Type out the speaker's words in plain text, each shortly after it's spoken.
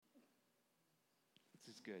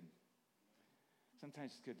good.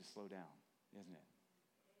 Sometimes it's good to slow down, isn't it?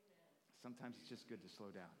 Sometimes it's just good to slow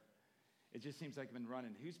down. It just seems like I've been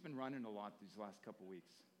running. Who's been running a lot these last couple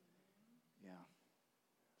weeks? Yeah.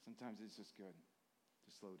 Sometimes it's just good to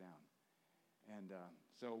slow down. And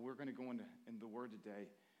so we're going to go into the Word today.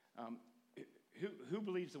 Who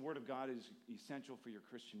believes the Word of God is essential for your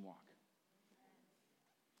Christian walk?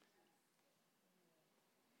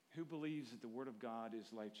 Who believes that the Word of God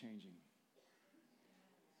is life-changing?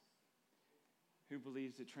 Who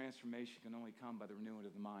believes that transformation can only come by the renewing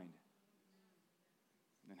of the mind?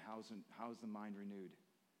 And how's the mind renewed?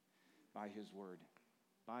 By His Word.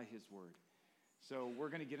 By His Word. So we're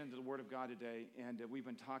going to get into the Word of God today, and we've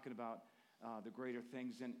been talking about the greater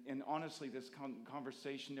things. And honestly, this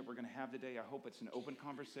conversation that we're going to have today, I hope it's an open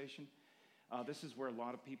conversation. This is where a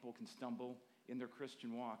lot of people can stumble in their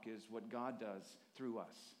Christian walk, is what God does through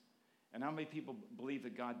us. And how many people believe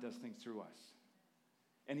that God does things through us?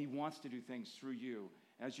 And He wants to do things through you.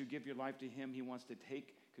 As you give your life to Him, He wants to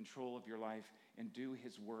take control of your life and do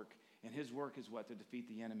His work. And His work is what? To defeat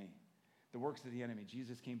the enemy. The works of the enemy.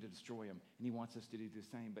 Jesus came to destroy him, and He wants us to do the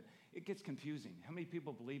same. But it gets confusing. How many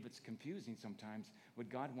people believe it's confusing sometimes what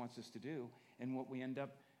God wants us to do and what we end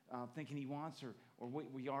up thinking He wants, or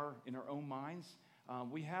what we are in our own minds?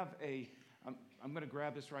 We have I'm going to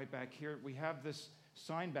grab this right back here. We have this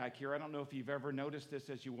sign back here. I don't know if you've ever noticed this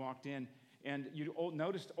as you walked in. And you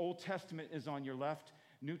noticed Old Testament is on your left,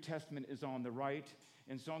 New Testament is on the right.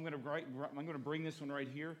 And so I'm going to bring this one right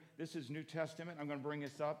here. This is New Testament. I'm going to bring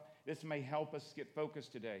this up. This may help us get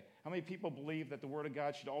focused today. How many people believe that the Word of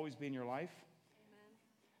God should always be in your life?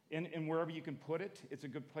 Amen. And wherever you can put it, it's a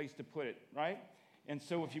good place to put it, right? And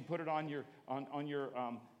so if you put it on your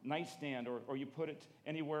nightstand, or you put it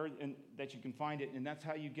anywhere that you can find it, and that's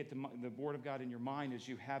how you get the Word of God in your mind, is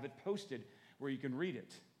you have it posted where you can read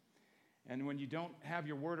it. And when you don't have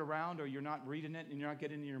your Word around, or you're not reading it and you're not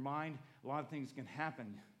getting it in your mind, a lot of things can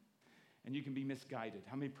happen, and you can be misguided.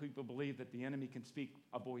 How many people believe that the enemy can speak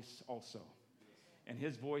a voice also? And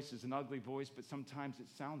his voice is an ugly voice, but sometimes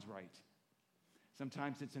it sounds right.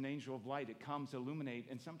 Sometimes it's an angel of light. It comes to illuminate,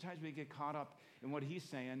 and sometimes we get caught up in what he's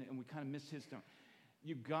saying, and we kind of miss his tone.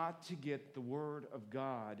 You've got to get the Word of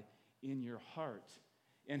God in your heart.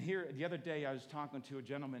 And here, the other day, I was talking to a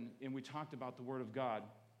gentleman, and we talked about the Word of God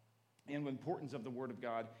and the importance of the Word of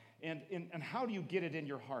God, and how do you get it in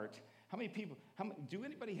your heart? How many people, do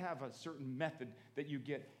anybody have a certain method that you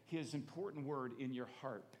get His important Word in your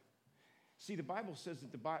heart? See, the Bible says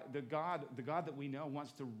that the God that we know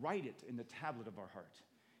wants to write it in the tablet of our heart.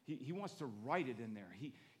 He wants to write it in there.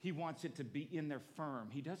 He wants it to be in there firm.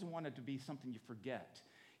 He doesn't want it to be something you forget.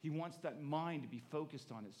 He wants that mind to be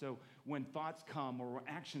focused on it. So when thoughts come or when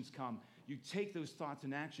actions come, you take those thoughts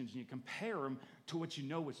and actions and you compare them to what you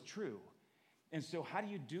know is true. And so how do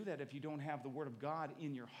you do that if you don't have the Word of God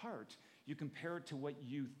in your heart? You compare it to what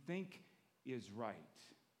you think is right.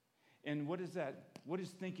 And what is that? What is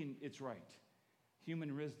thinking it's right?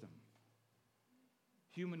 Human wisdom.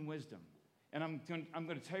 Human wisdom. And I'm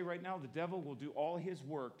going to tell you right now, the devil will do all his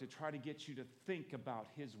work to try to get you to think about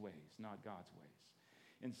his ways, not God's ways.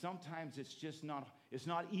 And sometimes it's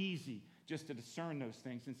not easy just to discern those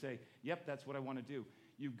things and say, yep, that's what I want to do.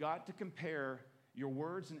 You've got to compare your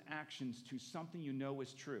words and actions to something you know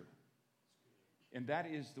is true. And that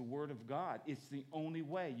is the Word of God. It's the only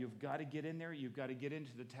way. You've got to get in there. You've got to get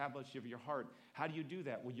into the tablets of your heart. How do you do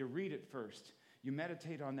that? Well, you read it first. You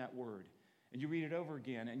meditate on that Word. And you read it over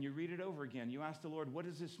again, and you read it over again. You ask the Lord, what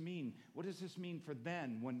does this mean? What does this mean for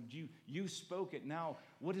then when you spoke it? Now,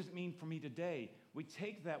 what does it mean for me today? We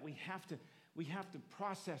take that. We have to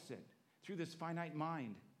process it through this finite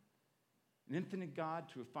mind. An infinite God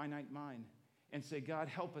to a finite mind. And say, God,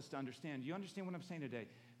 help us to understand. Do you understand what I'm saying today?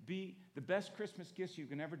 The best Christmas gifts you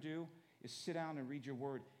can ever do is sit down and read your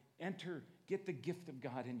Word. Get the gift of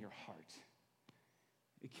God in your heart.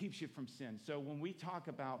 It keeps you from sin. So when we talk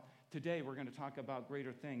about, today we're going to talk about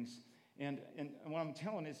greater things. And what I'm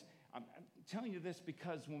telling you this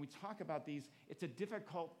because when we talk about these, it's a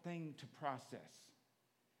difficult thing to process.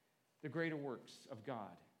 The greater works of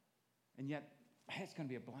God. And yet, it's going to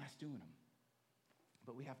be a blast doing them.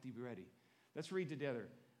 But we have to be ready. Let's read together.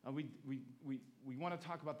 We want to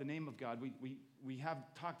talk about the name of God. We have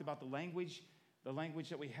talked about the language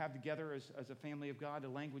that we have together as a family of God, a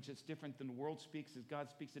language that's different than the world speaks, as God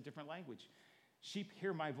speaks a different language. Sheep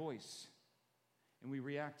hear my voice, and we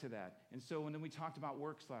react to that. And so, and then we talked about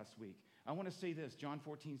works last week. I want to say this. John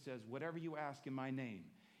 14 says, whatever you ask in my name,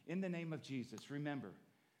 in the name of Jesus, remember,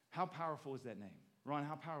 how powerful is that name? Ron,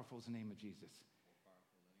 how powerful is the name of Jesus?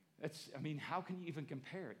 How can you even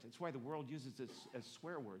compare it? That's why the world uses this as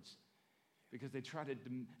swear words. because they try to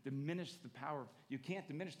diminish the power. You can't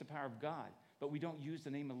diminish the power of God, but we don't use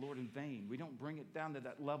the name of the Lord in vain. We don't bring it down to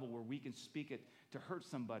that level where we can speak it to hurt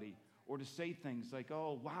somebody or to say things like,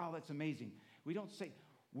 oh, wow, that's amazing. We don't say,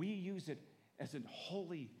 we use it as a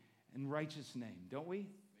holy and righteous name, don't we?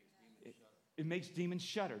 It makes demons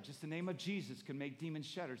shudder. Just the name of Jesus can make demons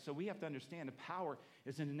shudder. So we have to understand the power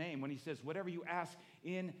is in the name. When he says, whatever you ask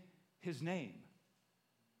in his name,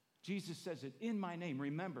 Jesus says it, in my name.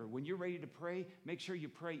 Remember, when you're ready to pray, make sure you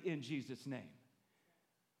pray in Jesus' name.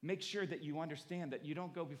 Make sure that you understand that you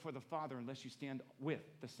don't go before the Father unless you stand with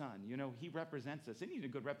the Son. You know, he represents us. He needs a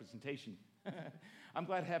good representation. I'm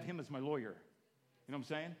glad to have him as my lawyer. You know what I'm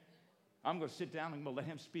saying? I'm going to sit down and I'm going to let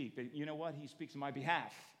him speak. But you know what? He speaks on my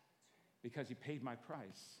behalf because he paid my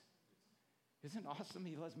price. Isn't it awesome?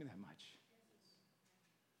 He loves me that much.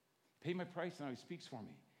 He paid my price and now he speaks for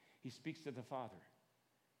me. He speaks to the Father.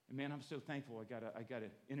 And man, I'm so thankful I got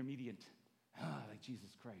an intermediate, like Jesus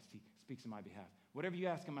Christ. He speaks on my behalf. Whatever you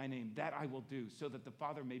ask in my name, that I will do, so that the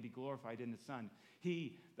Father may be glorified in the Son.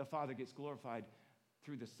 He, the Father, gets glorified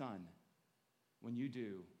through the Son when you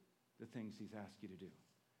do the things he's asked you to do.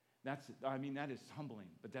 That is humbling,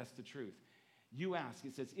 but that's the truth. You ask,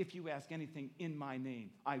 it says, if you ask anything in my name,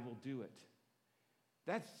 I will do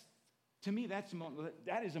it. To me,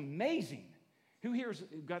 that is amazing. Who here's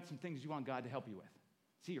got some things you want God to help you with?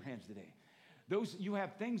 See your hands today. Those, you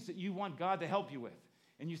have things that you want God to help you with.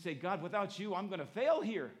 And you say, God, without you, I'm going to fail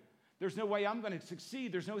here. There's no way I'm going to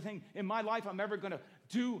succeed. There's no thing in my life I'm ever going to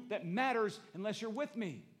do that matters unless you're with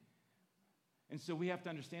me. And so we have to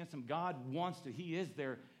understand God wants to. He is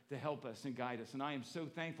there to help us and guide us. And I am so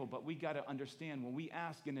thankful, but we got to understand when we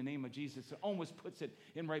ask in the name of Jesus, it almost puts it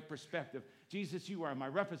in right perspective. Jesus, you are my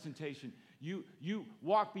representation. You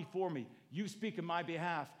walk before me. You speak in my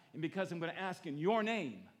behalf. And because I'm going to ask in your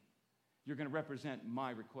name, you're going to represent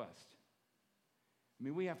my request. I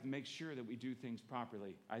mean, we have to make sure that we do things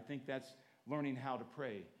properly. I think that's learning how to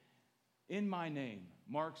pray. In my name,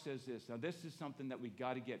 Mark says this. Now, this is something that we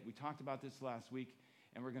got to get. We talked about this last week,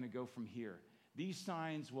 and we're going to go from here. These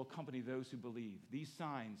signs will accompany those who believe. These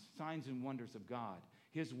signs and wonders of God,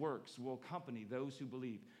 his works will accompany those who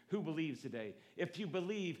believe. Who believes today? If you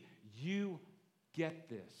believe, you get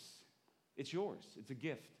this. It's yours. It's a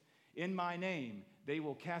gift. In my name, they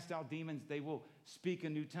will cast out demons. They will speak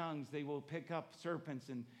in new tongues. They will pick up serpents,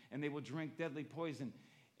 and they will drink deadly poison.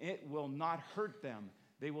 It will not hurt them.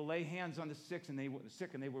 They will lay hands on the sick, and they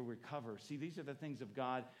will recover. See, these are the things of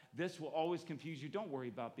God. This will always confuse you. Don't worry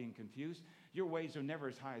about being confused. Your ways are never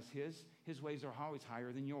as high as his. His ways are always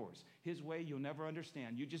higher than yours. His way you'll never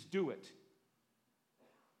understand. You just do it.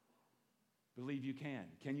 Believe you can.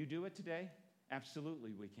 Can you do it today?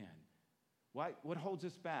 Absolutely we can. What holds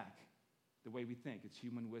us back? The way we think. It's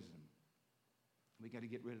human wisdom. We got to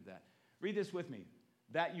get rid of that. Read this with me.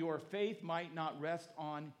 That your faith might not rest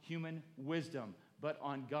on human wisdom, but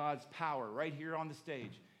on God's power. Right here on the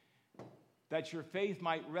stage. That your faith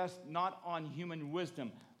might rest not on human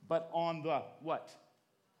wisdom, but on the what?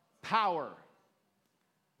 Power.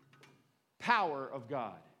 Power of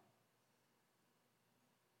God.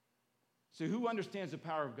 So who understands the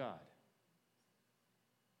power of God?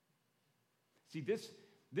 See,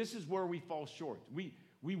 this is where we fall short. We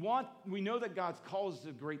know that God's called us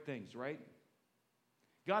to great things, right?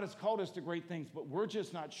 God has called us to great things, but we're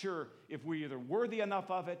just not sure if we're either worthy enough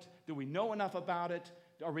of it, do we know enough about it,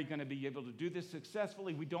 are we going to be able to do this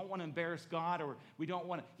successfully? We don't want to embarrass God, or we don't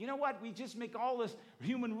want to, you know what? We just make all this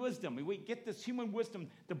human wisdom. We get this human wisdom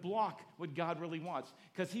to block what God really wants,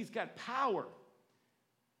 because he's got power.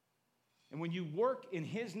 And when you work in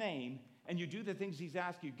his name, and you do the things he's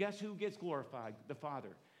asked you, guess who gets glorified? The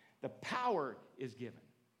Father. The power is given.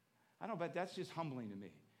 I don't know, but that's just humbling to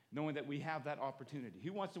me, knowing that we have that opportunity.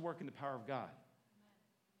 Who wants to work in the power of God?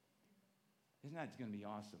 Isn't that going to be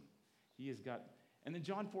awesome? He has got, and then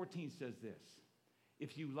John 14 says this.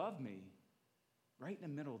 If you love me, right in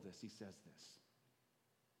the middle of this, he says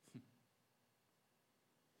this.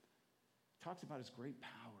 Talks about his great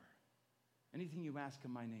power. Anything you ask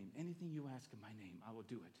in my name, anything you ask in my name, I will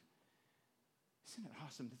do it. Isn't it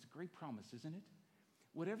awesome? That's a great promise, isn't it?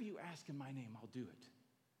 Whatever you ask in my name, I'll do it.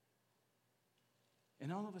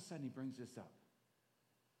 And all of a sudden, he brings this up.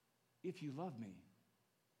 If you love me,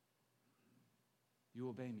 you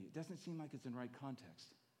obey me. It doesn't seem like it's in the right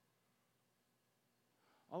context.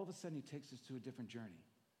 All of a sudden, he takes us to a different journey.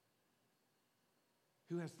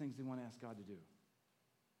 Who has things they want to ask God to do?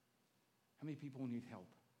 How many people need help?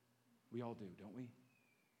 We all do, don't we?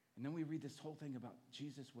 And then we read this whole thing about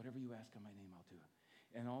Jesus, whatever you ask in my name, I'll do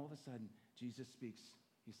it. And all of a sudden, Jesus speaks.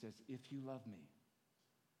 He says, if you love me,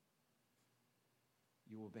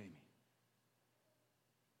 you obey me.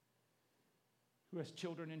 Who has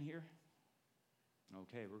children in here?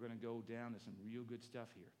 Okay, we're going to go down to some real good stuff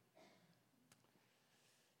here.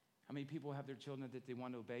 How many people have their children that they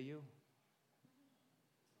want to obey you?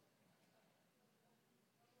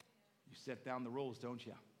 You set down the rules, don't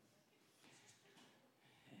you?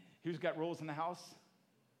 Who's got rules in the house?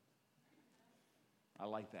 I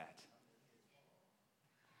like that.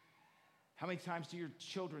 How many times do your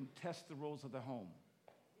children test the rules of the home?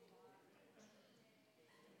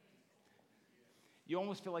 You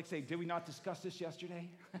almost feel like saying, did we not discuss this yesterday?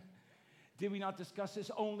 Did we not discuss this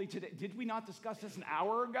only today? Did we not discuss this an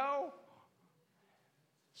hour ago?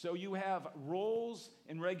 So you have rules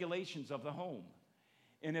and regulations of the home.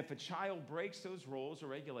 And if a child breaks those rules or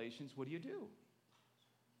regulations, what do?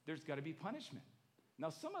 There's got to be punishment. Now,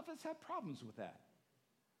 some of us have problems with that,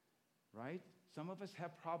 right? Some of us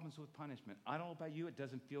have problems with punishment. I don't know about you, it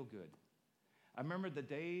doesn't feel good. I remember the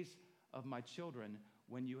days of my children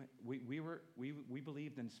when we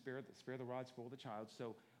believed in spare the rod, spoil the child.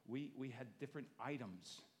 So we had different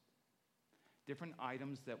items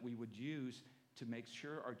that we would use to make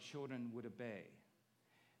sure our children would obey.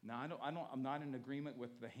 Now, I'm not in agreement with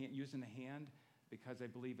using the hand because I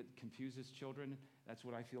believe it confuses children. That's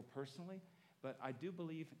what I feel personally. But I do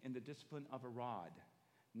believe in the discipline of a rod.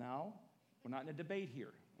 Now, we're not in a debate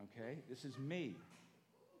here, okay? This is me.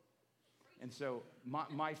 And so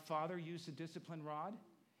my father used a discipline rod.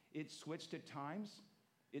 It switched at times.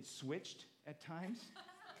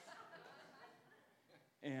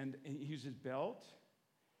 And he used his belt.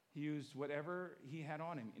 He used whatever he had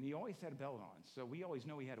on him. And he always had a belt on. So we always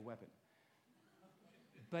know he had a weapon.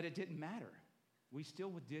 But it didn't matter. We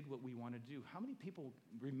still did what we wanted to do. How many people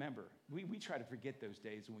remember? We try to forget those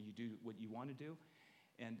days when you do what you want to do.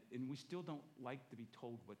 And we still don't like to be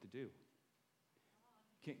told what to do.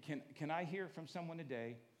 Can I hear from someone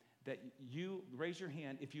today that you raise your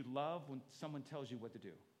hand if you love when someone tells you what to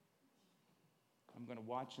do? I'm going to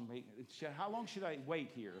watch and wait. How long should I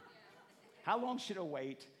wait here? How long should I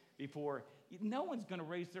wait before? No one's going to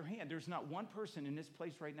raise their hand. There's not one person in this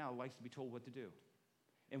place right now who likes to be told what to do.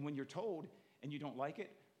 And when you're told and you don't like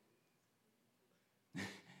it,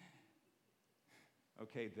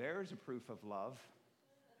 okay, there's a proof of love.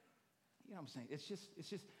 You know what I'm saying? It's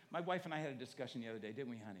just, my wife and I had a discussion the other day, didn't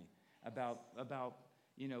we, honey? About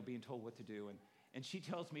being told what to do. And she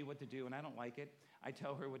tells me what to do, and I don't like it. I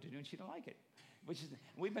tell her what to do, and she don't like it.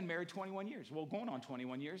 We've been married 21 years. Well, going on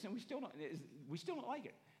 21 years, and we still don't like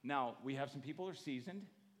it. Now, we have some people who are seasoned.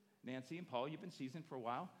 Nancy and Paul, you've been seasoned for a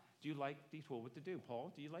while. Do you like to be told what to do?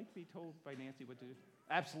 Paul, do you like to be told by Nancy what to do?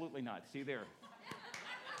 Absolutely not. See there.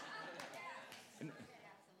 And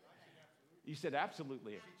you said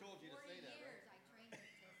absolutely. She told you to say that, right? I trained her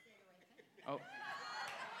to stay away from it.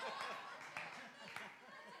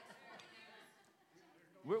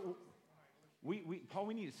 Oh. Paul,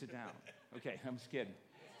 we need to sit down. Okay, I'm just kidding.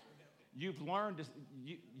 You've learned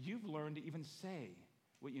to even say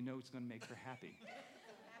what you know is going to make her happy. Happy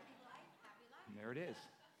life. And there it is.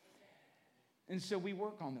 And so we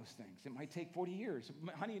work on those things. It might take 40 years.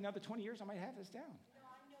 Honey, another 20 years, I might have this down. No,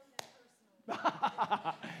 I know that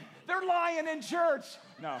personally. They're lying in church.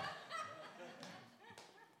 No.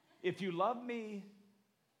 If you love me,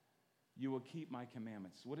 you will keep my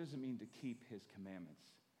commandments. What does it mean to keep his commandments?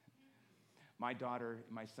 My daughter,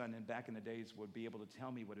 my son, and back in the days would be able to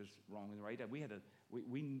tell me what is wrong and right.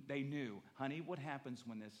 They knew, honey, what happens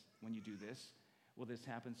when you do this? Well, this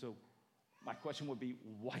happens. So my question would be,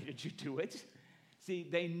 why did you do it? See,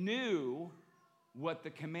 they knew what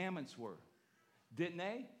the commandments were, didn't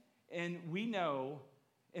they? And we know,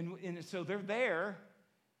 and so they're there,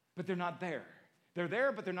 but they're not there. They're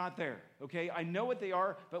there, but they're not there, okay? I know what they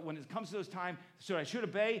are, but when it comes to those times, so I should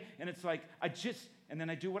obey, and it's like, and then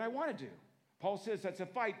I do what I want to do. Paul says that's a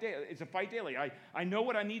fight daily. It's a fight daily. I know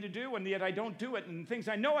what I need to do, and yet I don't do it, and things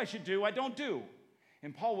I know I should do, I don't do.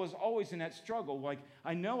 And Paul was always in that struggle, like,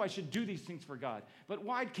 I know I should do these things for God, but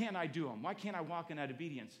why can't I do them? Why can't I walk in that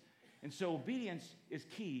obedience? And so obedience is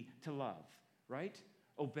key to love, right?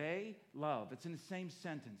 Obey, love. It's in the same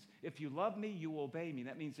sentence. If you love me, you will obey me.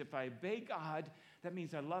 That means if I obey God, that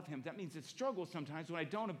means I love him. That means it struggles sometimes when I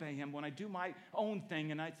don't obey him, when I do my own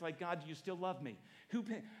thing, and it's like, God, do you still love me?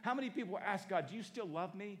 How many people ask God, do you still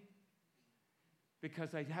love me?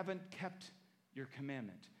 Because I haven't kept your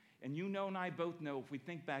commandment. And you know and I both know, if we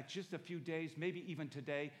think back just a few days, maybe even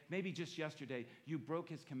today, maybe just yesterday, you broke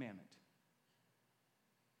his commandment.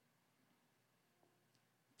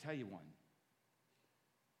 I'll tell you one.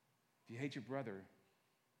 If you hate your brother,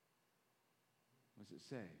 what does it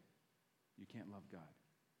say? You can't love God.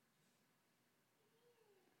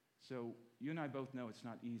 So you and I both know it's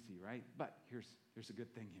not easy, right? But here's a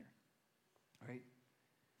good thing here. Right?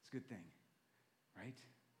 It's a good thing, right?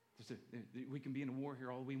 We can be in a war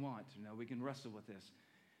here all we want. We can wrestle with this,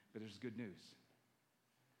 but there's good news.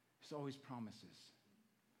 There's always promises.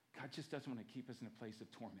 God just doesn't want to keep us in a place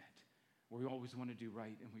of torment where we always want to do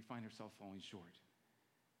right and we find ourselves falling short.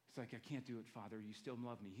 It's like, I can't do it, Father. You still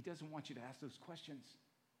love me. He doesn't want you to ask those questions.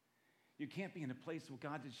 You can't be in a place, well,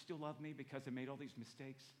 God, did you still love me because I made all these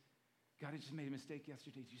mistakes? God, I just made a mistake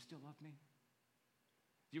yesterday. Do you still love me?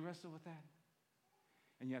 Do you wrestle with that?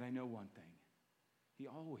 And yet I know one thing. He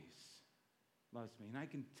always loves me. And I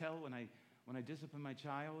can tell when I discipline my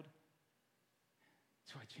child,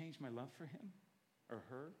 do I change my love for him or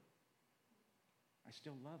her? I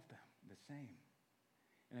still love them the same.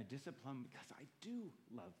 And I discipline because I do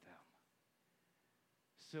love them.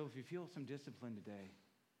 So if you feel some discipline today,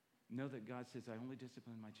 know that God says, I only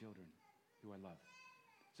discipline my children who I love.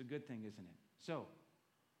 It's a good thing, isn't it? So,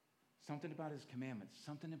 something about his commandments,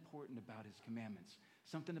 something important about his commandments,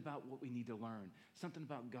 something about what we need to learn, something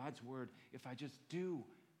about God's word. If I just do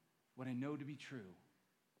what I know to be true,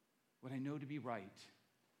 what I know to be right,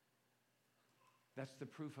 that's the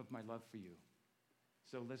proof of my love for you.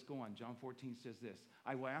 So let's go on. John 14 says this,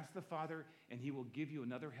 I will ask the Father, and he will give you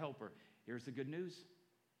another helper. Here's the good news.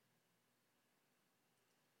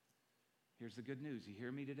 Here's the good news. You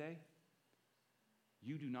hear me today?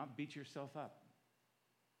 You do not beat yourself up.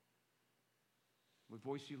 What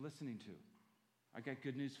voice are you listening to? I got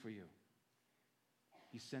good news for you.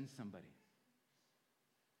 He sends somebody.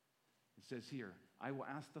 It says here, I will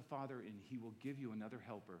ask the Father, and he will give you another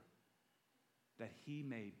helper, that he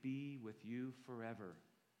may be with you forever.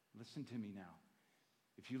 Listen to me now.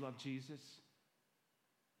 If you love Jesus,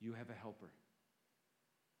 you have a helper.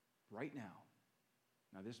 Right now.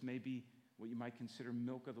 Now, this may be what you might consider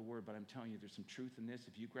milk of the word, but I'm telling you, there's some truth in this.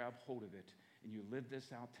 If you grab hold of it and you live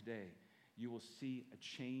this out today, you will see a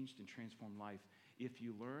changed and transformed life if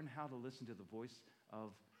you learn how to listen to the voice of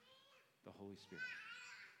the Holy Spirit.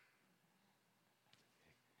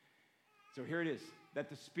 So here it is, that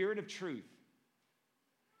the Spirit of truth,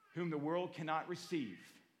 whom the world cannot receive,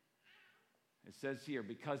 it says here,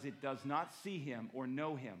 because it does not see him or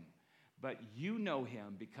know him, but you know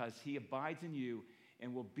him because he abides in you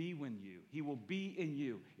and will be with you. He will be in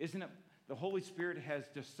you. Isn't it? The Holy Spirit has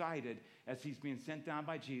decided, as he's being sent down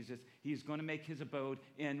by Jesus, he's going to make his abode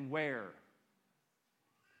in where?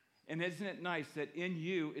 And isn't it nice that in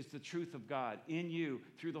you is the truth of God? In you,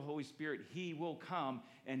 through the Holy Spirit, he will come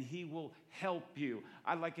and he will help you.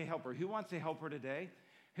 I like a helper. Who wants a helper today?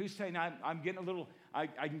 Who's saying, I'm getting a little, I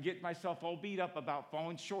can get myself all beat up about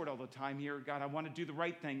falling short all the time here. God, I want to do the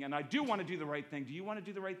right thing, and I do want to do the right thing. Do you want to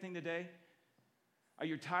do the right thing today? Are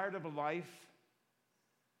you tired of a life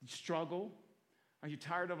struggle? Are you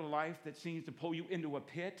tired of a life that seems to pull you into a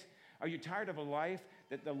pit? Are you tired of a life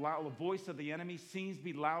that the voice of the enemy seems to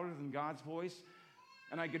be louder than God's voice?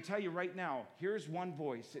 And I can tell you right now, here's one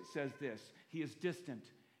voice that says this: he is distant,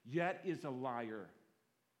 yet is a liar.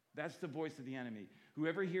 That's the voice of the enemy.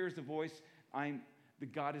 Whoever hears the voice,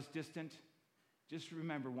 that God is distant, just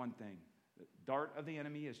remember one thing. The dart of the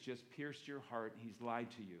enemy has just pierced your heart. He's lied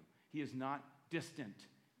to you. He is not distant.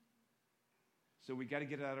 So we got to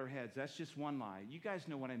get it out of our heads. That's just one lie. You guys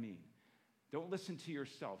know what I mean. Don't listen to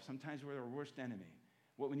yourself. Sometimes we're our worst enemy.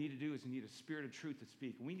 What we need to do is we need a spirit of truth to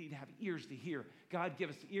speak. We need to have ears to hear. God, give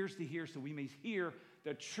us ears to hear so we may hear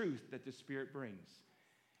the truth that the Spirit brings.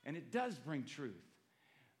 And it does bring truth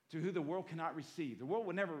to who the world cannot receive. The world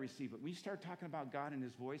will never receive it. When you start talking about God and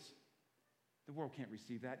his voice, the world can't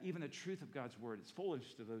receive that. Even the truth of God's word is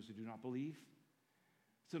foolish to those who do not believe.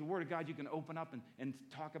 So the word of God, you can open up and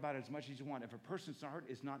talk about it as much as you want. If a person's heart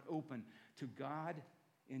is not open to God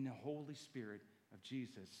in the Holy Spirit of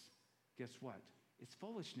Jesus, guess what? It's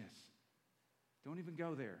foolishness. Don't even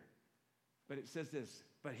go there. But it says this,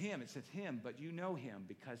 but him, it says him, but you know him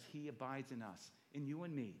because he abides in us, in you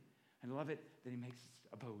and me. And I love it that he makes his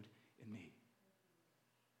abode in me.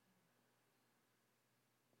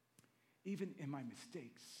 Even in my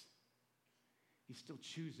mistakes, he still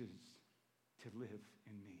chooses to live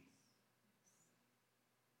in me.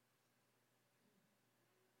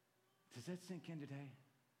 Does that sink in today?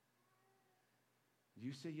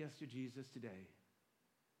 You say yes to Jesus today,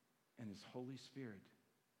 and his Holy Spirit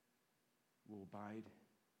will abide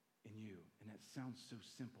in you. And that sounds so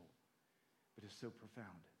simple, but it's so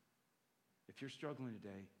profound. If you're struggling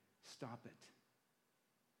today, stop it.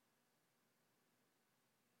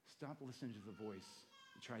 Stop listening to the voice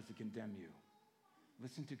that tries to condemn you.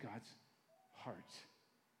 Listen to God's heart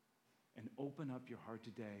and open up your heart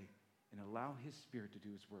today and allow his Spirit to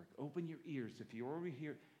do his work. Open your ears. If you're over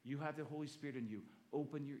here, you have the Holy Spirit in you.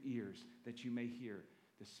 Open your ears that you may hear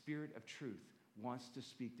the Spirit of truth wants to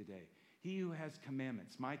speak today. He who has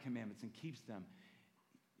commandments, my commandments, and keeps them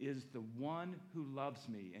is the one who loves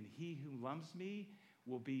me. And he who loves me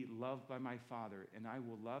will be loved by my Father. And I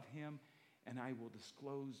will love him, and I will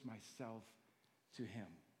disclose myself to him.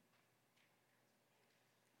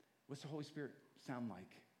 What's the Holy Spirit sound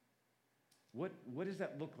like? What does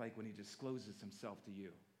that look like when he discloses himself to you?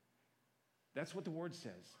 That's what the word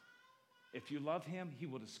says. If you love him, he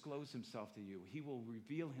will disclose himself to you. He will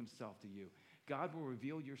reveal himself to you. God will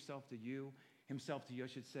reveal himself to you, I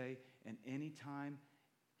should say, and anytime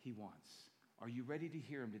he wants. Are you ready to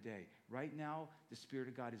hear him today? Right now, the Spirit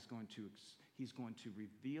of God is going to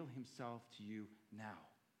reveal himself to you now.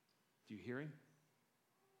 Do you hear him?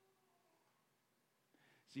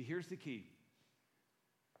 See, here's the key.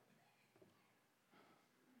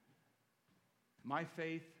 My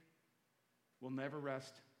faith will never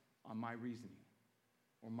rest on my reasoning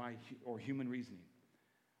or human reasoning,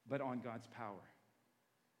 but on God's power.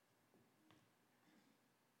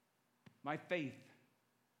 My faith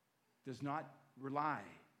does not rely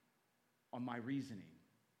on my reasoning.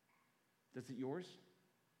 Does it yours?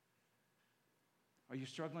 Are you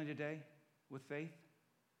struggling today with faith?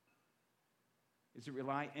 Does it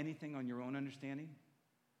rely anything on your own understanding?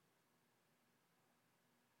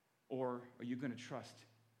 Or are you going to trust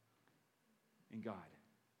in God?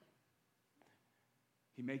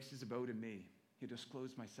 He makes his abode in me. He'll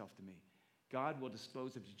disclose myself to me. God will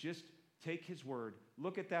disclose if you just take his word.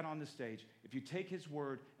 Look at that on the stage. If you take his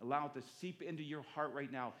word, allow it to seep into your heart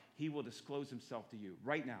right now, he will disclose himself to you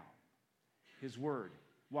right now. His word.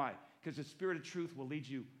 Why? Because the Spirit of truth will lead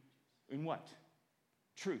you in what?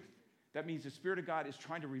 Truth. That means the Spirit of God is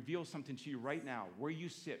trying to reveal something to you right now, where you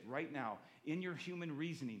sit right now, in your human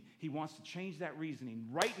reasoning. He wants to change that reasoning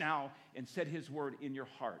right now and set his word in your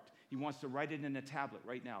heart. He wants to write it in a tablet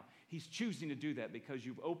right now. He's choosing to do that because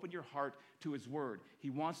you've opened your heart to his word. He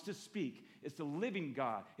wants to speak. It's the living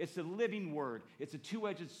God. It's the living word. It's a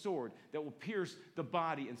two-edged sword that will pierce the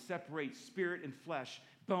body and separate spirit and flesh,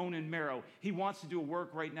 bone and marrow. He wants to do a work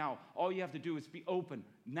right now. All you have to do is be open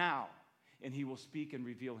now, and he will speak and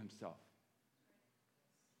reveal himself.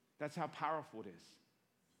 That's how powerful it is.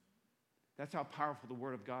 That's how powerful the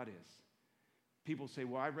Word of God is. People say,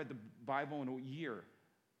 well, I read the Bible in a year.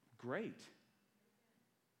 Great.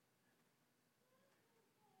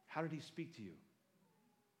 How did he speak to you?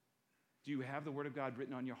 Do you have the Word of God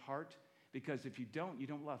written on your heart? Because if you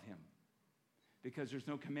don't love him. Because there's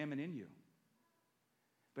no commandment in you.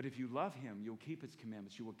 But if you love him, you'll keep his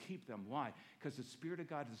commandments. You will keep them. Why? Because the Spirit of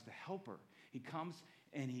God is the helper. He comes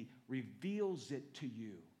and he reveals it to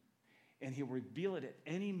you. And he'll reveal it at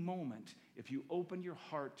any moment if you open your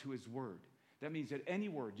heart to his word. That means that any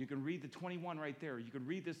word, you can read the 21 right there. You can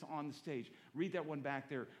read this on the stage. Read that one back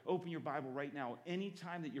there. Open your Bible right now.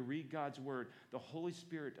 Anytime that you read God's word, the Holy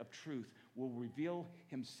Spirit of truth will reveal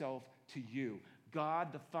himself to you.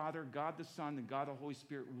 God the Father, God the Son, and God the Holy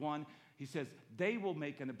Spirit, one. He says, they will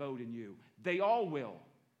make an abode in you. They all will.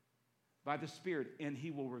 By the Spirit, and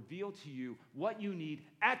he will reveal to you what you need.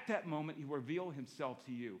 At that moment, he will reveal himself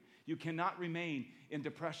to you. You cannot remain in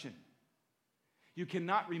depression. You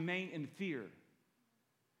cannot remain in fear.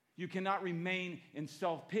 You cannot remain in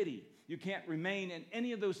self-pity. You can't remain in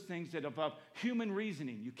any of those things that are above human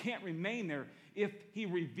reasoning. You can't remain there if he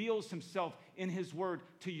reveals himself in his word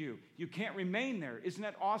to you. You can't remain there. Isn't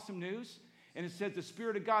that awesome news? And it says the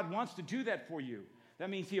Spirit of God wants to do that for you.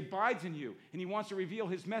 That means he abides in you, and he wants to reveal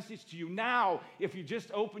his message to you now. If you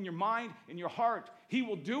just open your mind and your heart, he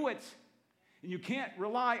will do it. And you can't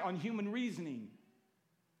rely on human reasoning.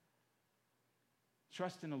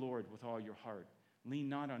 Trust in the Lord with all your heart. Lean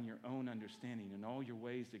not on your own understanding. In all your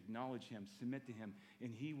ways acknowledge him, submit to him,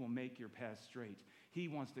 and he will make your path straight. He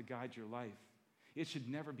wants to guide your life. It should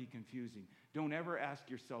never be confusing. Don't ever ask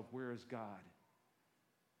yourself, where is God?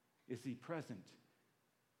 Is he present?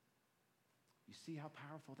 You see how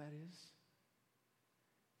powerful that is?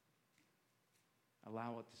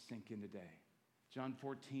 Allow it to sink in today. John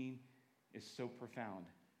 14 is so profound.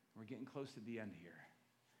 We're getting close to the end here.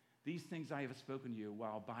 These things I have spoken to you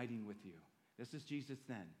while abiding with you. This is Jesus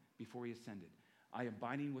then, before he ascended. I am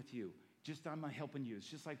abiding with you. Just I'm helping you. It's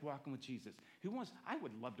just like walking with Jesus. I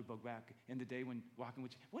would love to go back in the day when walking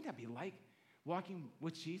with Jesus. Wouldn't that be like walking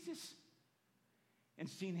with Jesus? And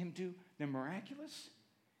seeing him do the miraculous?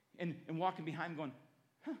 And walking behind him going,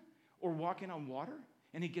 huh? Or walking on water,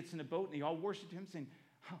 and he gets in a boat, and they all worship him, saying,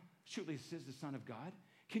 huh, surely this is the Son of God.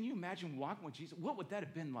 Can you imagine walking with Jesus? What would that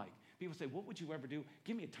have been like? People say, what would you ever do?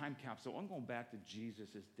 Give me a time capsule. I'm going back to Jesus'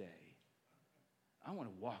 day. I want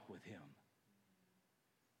to walk with him.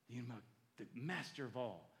 You know, the master of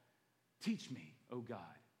all. Teach me, oh God.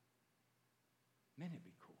 Man, it'd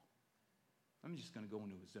be cool. I'm just going to go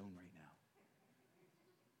into a zone right now.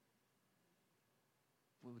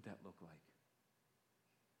 What would that look like?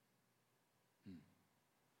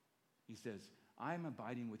 He says, I'm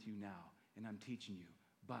abiding with you now, and I'm teaching you.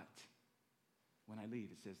 But when I leave,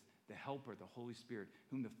 it says, the Helper, the Holy Spirit,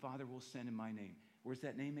 whom the Father will send in my name. Where's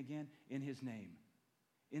that name again? In his name.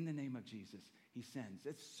 In the name of Jesus, he sends.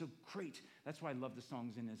 It's so great. That's why I love the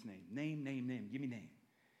songs in his name. Name, name, name. Give me name.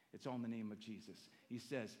 It's all in the name of Jesus. He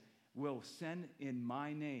says, will send in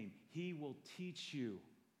my name. He will teach you.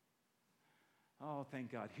 Oh,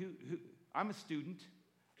 thank God. I'm a student.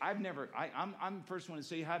 I'm the first one to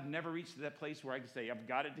say I've never reached that place where I can say, I've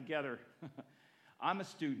got it together. I'm a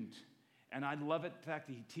student, and I love it, the fact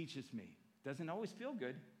that he teaches me. Doesn't always feel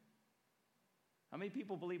good. How many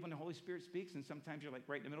people believe when the Holy Spirit speaks, and sometimes you're like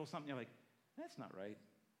right in the middle of something, you're like, that's not right.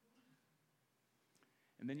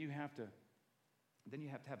 And then you have to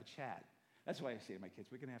have a chat. That's why I say to my kids,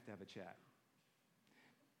 we're going to have a chat.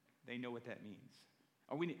 They know what that means.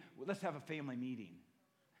 Let's have a family meeting.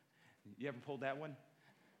 You ever pulled that one?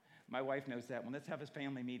 My wife knows that one. Let's have a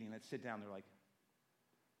family meeting. Let's sit down. They're like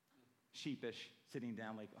sheepish, sitting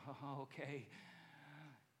down like, oh, okay.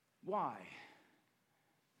 Why?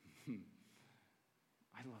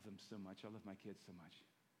 I love them so much. I love my kids so much.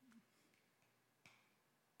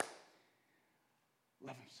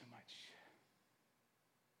 Love them so much.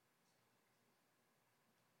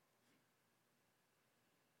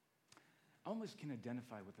 I almost can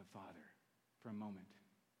identify with the Father for a moment,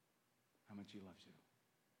 how much he loves you,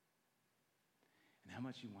 and how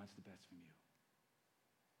much he wants the best from you,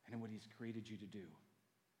 and what he's created you to do,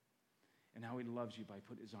 and how he loves you by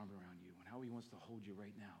putting his arm around you, and how he wants to hold you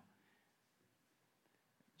right now.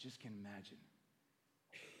 Just can imagine.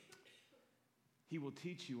 He will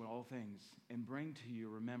teach you in all things and bring to your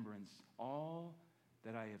remembrance all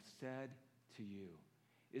that I have said to you.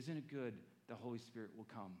 Isn't it good the Holy Spirit will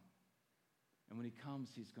come? And when he comes,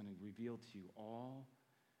 he's going to reveal to you all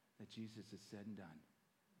that Jesus has said and done.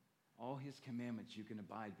 All his commandments you can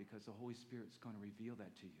abide because the Holy Spirit's going to reveal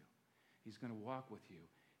that to you. He's going to walk with you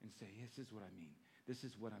and say, this is what I mean. This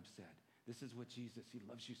is what I've said. This is what Jesus, he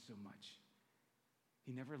loves you so much.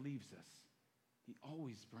 He never leaves us. He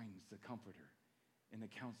always brings the comforter and the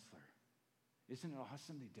counselor. Isn't it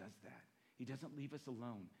awesome that he does that? He doesn't leave us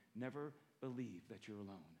alone. Never believe that you're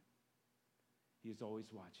alone. He is always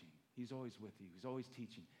watching. He's always with you. He's always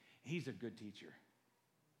teaching. He's a good teacher.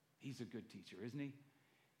 He's a good teacher, isn't he?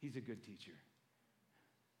 He's a good teacher.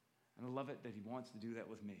 And I love it that he wants to do that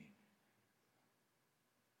with me.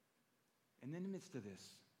 And in the midst of this,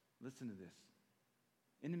 listen to this.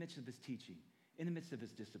 In the midst of his teaching, in the midst of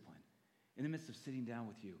his discipline, in the midst of sitting down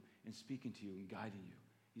with you and speaking to you and guiding you,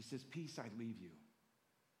 he says, peace I leave you.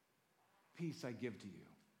 Peace I give to you.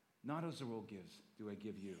 Not as the world gives, do I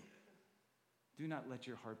give you. Do not let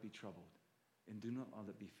your heart be troubled, and do not let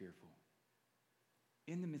it be fearful.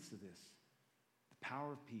 In the midst of this, the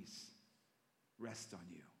power of peace rests on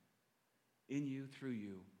you, in you, through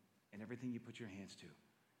you, and everything you put your hands to.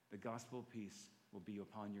 The gospel of peace will be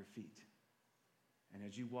upon your feet. And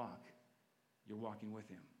as you walk, you're walking with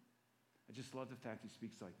him. I just love the fact he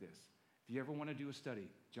speaks like this. If you ever want to do a study,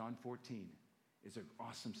 John 14 is an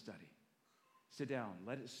awesome study. Sit down.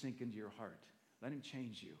 Let it sink into your heart. Let him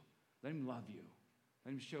change you. Let him love you.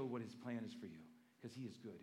 Let him show what his plan is for you, because he is good.